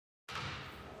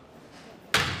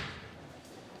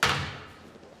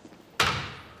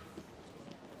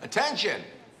Attention!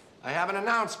 I have an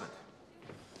announcement.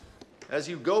 As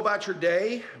you go about your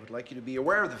day, I would like you to be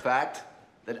aware of the fact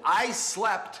that I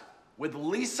slept with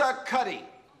Lisa Cuddy.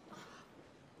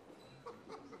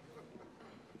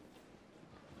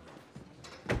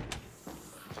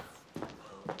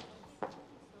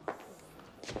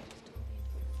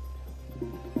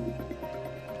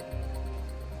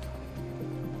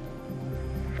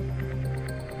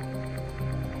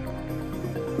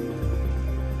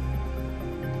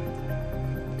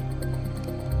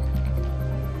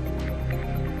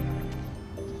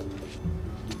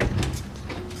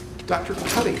 Dr.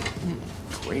 Cuddy,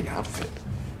 great outfit.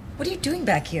 What are you doing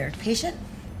back here? Patient?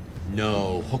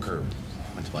 No, Hooker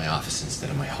went to my office instead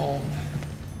of my home.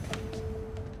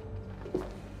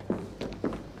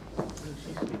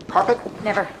 Carpet?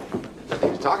 Never.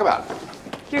 Nothing to talk about.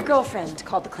 Your girlfriend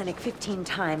called the clinic 15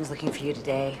 times looking for you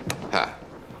today. Huh.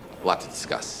 A lot to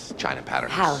discuss. China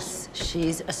patterns. House.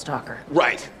 She's a stalker.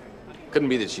 Right. Couldn't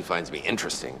be that she finds me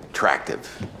interesting,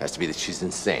 attractive. Has to be that she's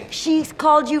insane. She's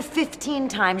called you 15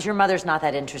 times. Your mother's not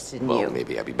that interested in you. Well,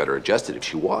 maybe I'd be better adjusted if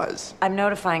she was. I'm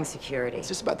notifying security. Is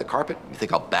this about the carpet? You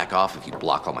think I'll back off if you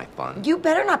block all my fun? You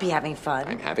better not be having fun.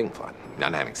 I'm having fun.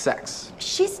 Not having sex.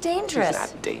 She's dangerous.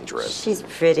 She's not dangerous. She's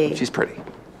pretty. She's pretty.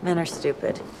 Men are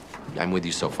stupid. I'm with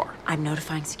you so far. I'm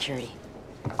notifying security.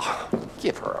 Oh,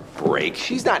 give her a break.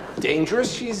 She's not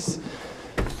dangerous. She's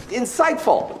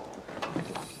insightful.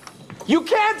 You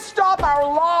can't stop our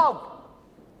love!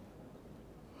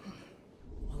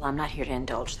 Well, I'm not here to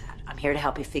indulge that. I'm here to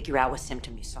help you figure out what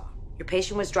symptom you saw. Your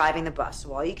patient was driving the bus,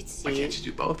 so all you could see... Why can't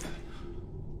you do both?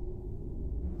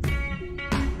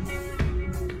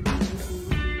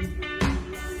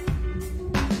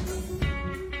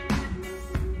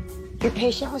 Your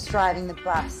patient was driving the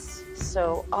bus,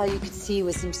 so all you could see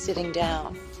was him sitting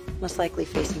down, most likely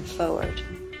facing forward.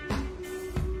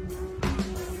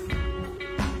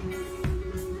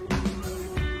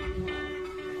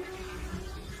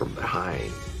 From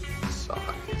behind, I saw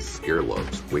his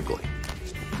earlobes wiggling,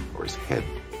 or his head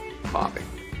bobbing.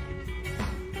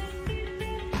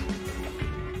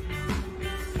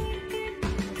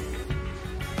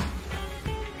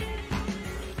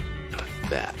 Not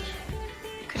that.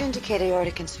 Could indicate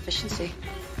aortic insufficiency.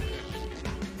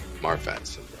 Marfan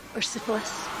syndrome. Or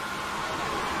syphilis.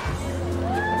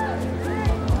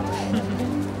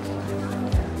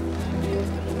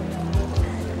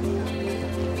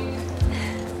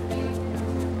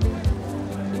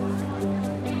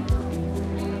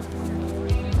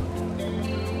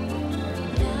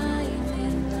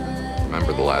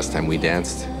 Remember the last time we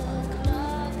danced?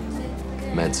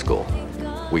 Med school.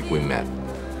 Week we met.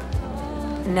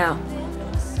 No.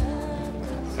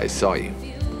 I saw you.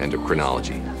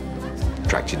 Endocrinology.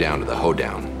 Tracked you down to the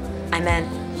hoedown. I meant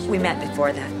we met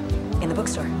before that, in the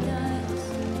bookstore.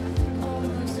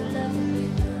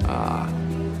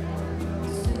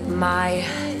 My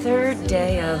third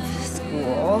day of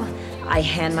school, I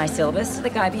hand my syllabus to the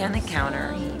guy behind the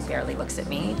counter. He barely looks at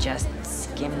me, just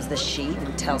skims the sheet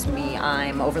and tells me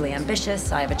I'm overly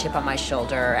ambitious, I have a chip on my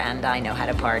shoulder, and I know how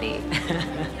to party.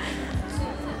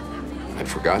 I'd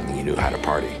forgotten you knew how to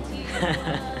party.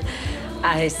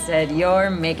 I said,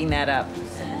 you're making that up.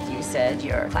 And you said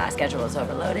your class schedule is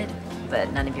overloaded,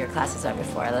 but none of your classes are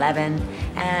before 11,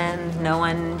 and no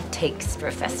one takes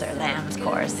Professor Lamb's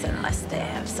course unless they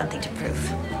have something to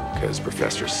prove. Because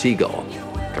Professor Siegel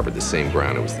covered the same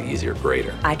ground and was the easier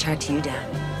grader. I tracked you down.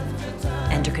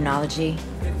 Endocrinology,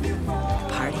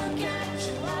 party.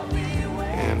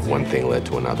 And one thing led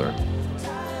to another.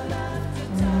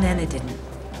 And then it didn't.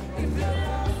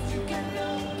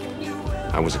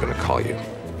 I wasn't gonna call you.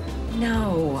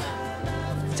 No,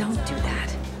 don't do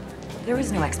that. There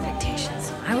was no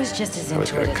expectations. I was just as I was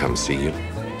into gonna it. come see you.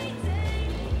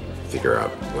 Figure out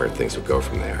where things would go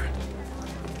from there.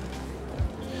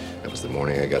 That was the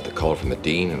morning I got the call from the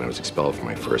dean, and I was expelled from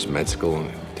my first med school, and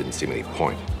it didn't seem any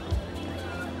point.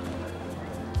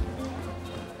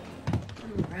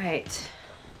 Right.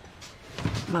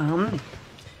 Mom.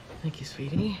 Thank you,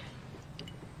 sweetie.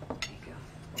 There you go.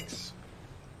 Thanks.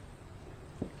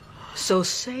 So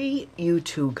say you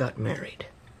two got married.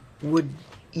 Would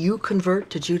you convert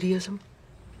to Judaism?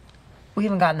 We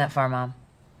haven't gotten that far, Mom.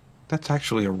 That's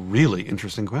actually a really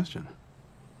interesting question.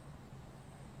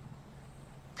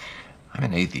 I'm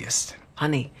an atheist.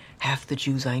 Honey, half the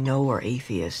Jews I know are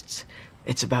atheists.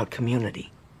 It's about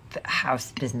community. The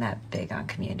house isn't that big on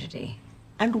community.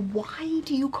 And why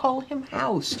do you call him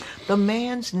House? The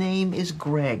man's name is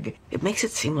Greg. It makes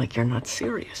it seem like you're not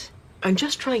serious. I'm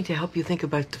just trying to help you think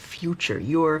about the future.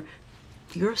 You're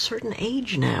a certain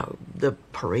age now. The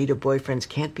parade of boyfriends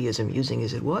can't be as amusing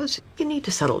as it was. You need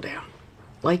to settle down.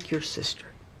 like your sister.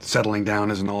 Settling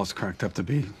down isn't all it's cracked up to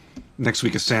be. Next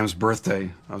week is Sam's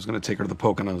birthday. I was going to take her to the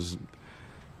Poconos.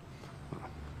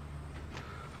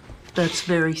 That's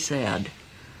very sad.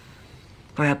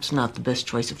 Perhaps not the best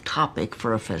choice of topic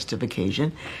for a festive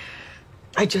occasion.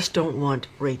 I just don't want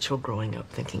Rachel growing up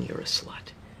thinking you're a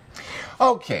slut.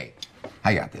 Okay,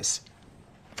 I got this.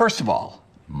 First of all,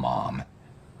 Mom.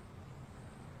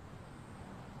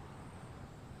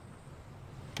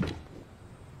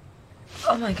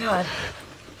 Oh my God.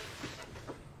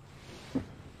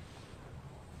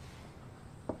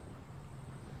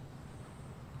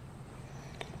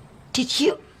 Did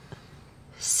you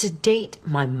sedate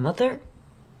my mother?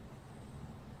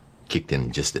 Kicked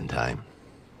in just in time.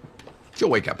 She'll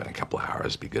wake up in a couple of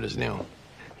hours, be good as new.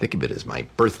 Think of it as my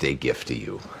birthday gift to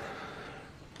you.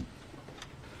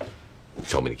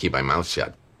 Told me to keep my mouth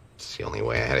shut. It's the only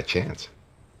way I had a chance.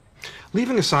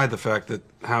 Leaving aside the fact that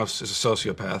House is a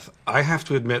sociopath, I have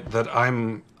to admit that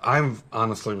I'm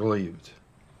honestly relieved.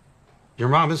 Your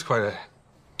mom is quite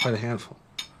a handful.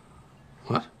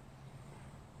 What?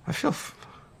 I feel.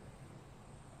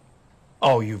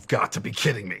 Oh, you've got to be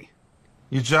kidding me!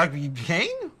 You jogged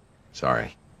Kane?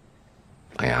 Sorry.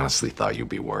 I honestly thought you'd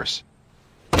be worse.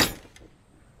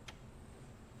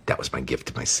 That was my gift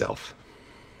to myself.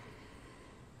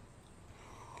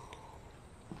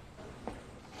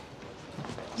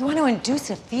 You want to induce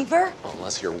a fever?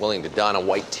 Unless you're willing to don a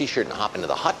white t-shirt and hop into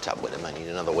the hot tub with him, I need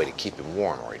another way to keep him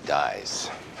warm or he dies.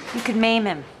 You could maim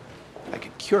him. I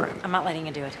could cure him. I'm not letting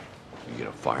you do it. You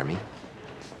gonna fire me?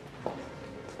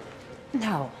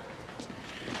 No.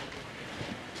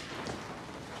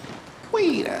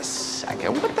 Wait a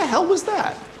second, what the hell was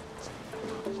that?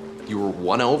 You were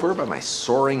won over by my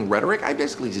soaring rhetoric? I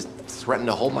basically just threatened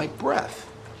to hold my breath.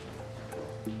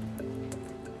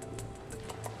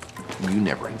 You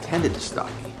never intended to stop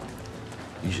me.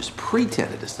 You just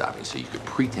pretended to stop me so you could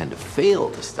pretend to fail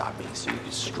to stop me so you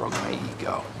could stroke my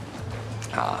ego.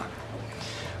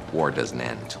 War doesn't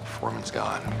end until Foreman's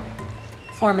gone.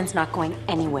 Foreman's not going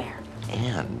anywhere.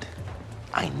 And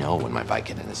I know when my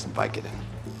Vicodin isn't Vicodin.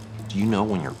 Do you know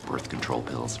when your birth control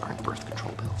pills aren't birth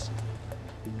control pills?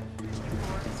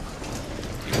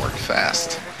 You work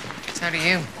fast. So do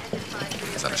you.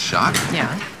 Is that a shot?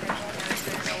 Yeah.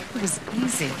 It was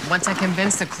easy. Once I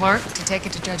convinced the clerk to take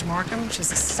it to Judge Markham,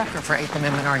 she's a sucker for Eighth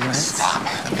Amendment arguments. Stop.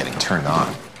 I'm getting turned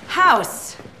on.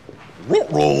 House!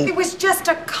 Roll. It was just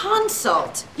a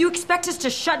consult. You expect us to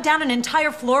shut down an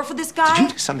entire floor for this guy? Did you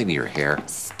do something to your hair?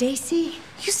 Stacy?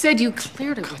 You said you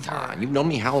cleared it with Come her. on, you've known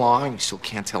me how long? You still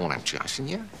can't tell when I'm joshing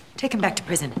you? Take him back to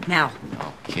prison, now.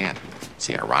 No, can't.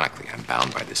 See, ironically, I'm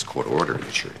bound by this court order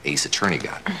that your ace attorney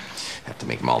got. Have to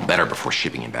make him all better before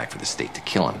shipping him back for the state to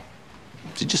kill him.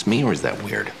 Is it just me or is that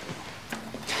weird?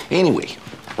 Anyway,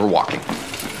 we're walking.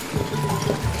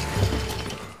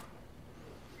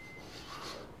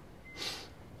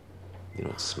 You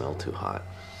don't smell too hot.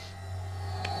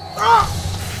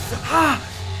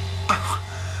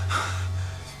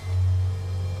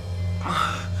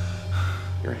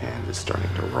 Your hand is starting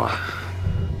to rot.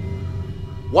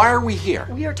 Why are we here?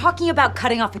 We are talking about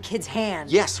cutting off a kid's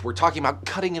hand. Yes, we're talking about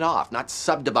cutting it off, not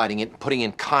subdividing it and putting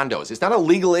in condos. It's not a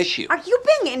legal issue. Are you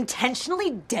being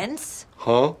intentionally dense?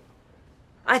 Huh?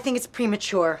 I think it's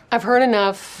premature. I've heard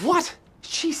enough. What?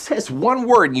 She says one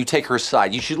word and you take her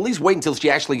side. You should at least wait until she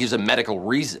actually gives a medical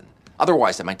reason.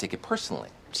 Otherwise, I might take it personally.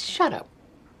 Shut up.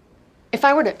 If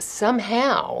I were to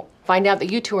somehow find out that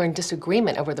you two are in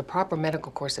disagreement over the proper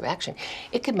medical course of action,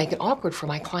 it could make it awkward for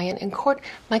my client in court,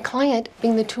 my client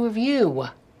being the two of you.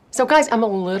 So guys, I'm a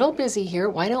little busy here.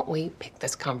 Why don't we pick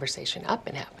this conversation up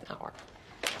in half an hour?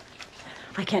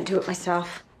 I can't do it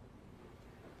myself.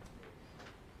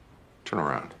 Turn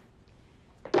around.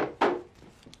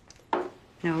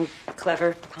 No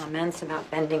clever comments about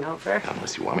bending over.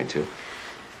 Unless you want me to.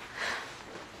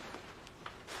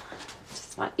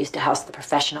 Just not used to House the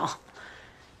professional.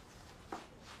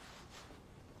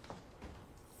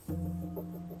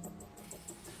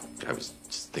 I was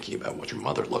just thinking about what your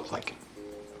mother looked like.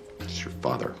 Your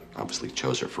father obviously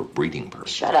chose her for breeding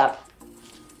purposes. Shut up.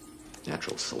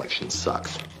 Natural selection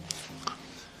sucks.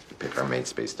 We pick our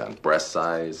mates based on breast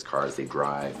size, cars they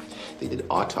drive. They did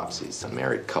autopsies on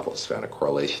married couples, found a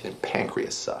correlation in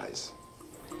pancreas size.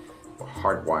 We're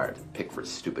hardwired to pick for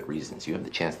stupid reasons. You have the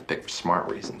chance to pick for smart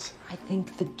reasons. I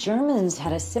think the Germans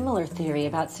had a similar theory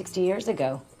about 60 years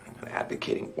ago. I'm not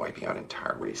advocating wiping out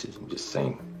entire races. I'm just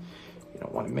saying you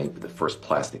don't want to mate with the first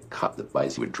plastic cup that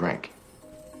buys you a drink.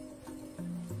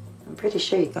 I'm pretty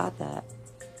sure you got that.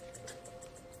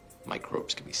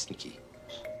 Microbes can be sneaky.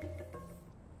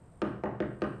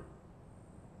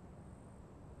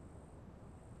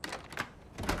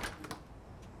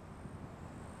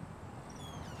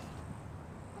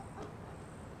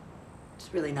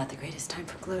 It's really not the greatest time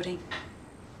for gloating.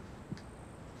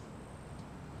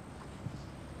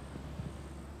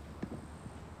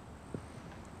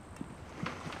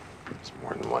 There's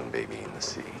more than one baby in the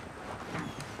sea.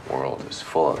 The world is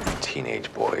full of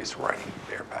teenage boys riding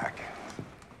bareback.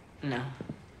 No.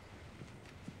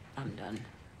 I'm done.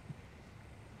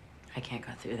 I can't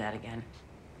go through that again.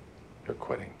 You're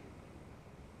quitting.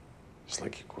 Just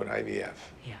like you quit IVF.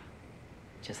 Yeah,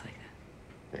 just like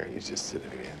that. Here, you just did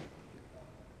it again.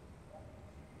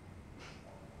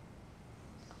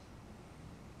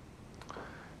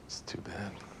 It's too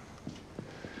bad.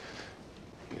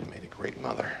 You'd have made a great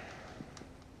mother.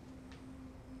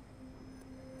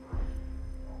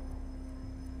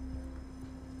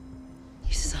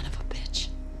 You son of a bitch.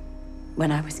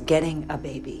 When I was getting a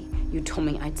baby, you told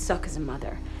me I'd suck as a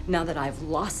mother. Now that I've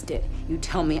lost it, you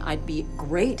tell me I'd be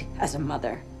great as a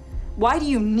mother. Why do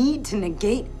you need to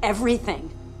negate everything?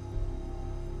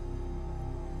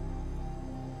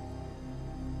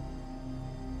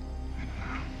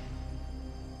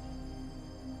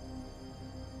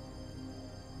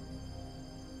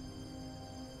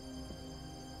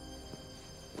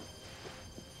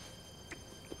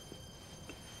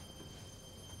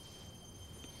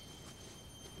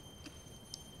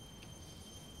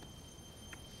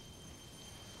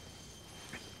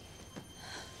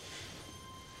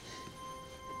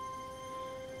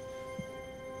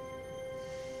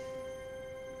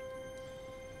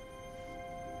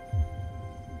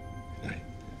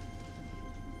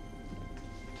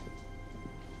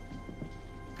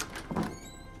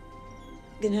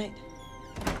 Good night.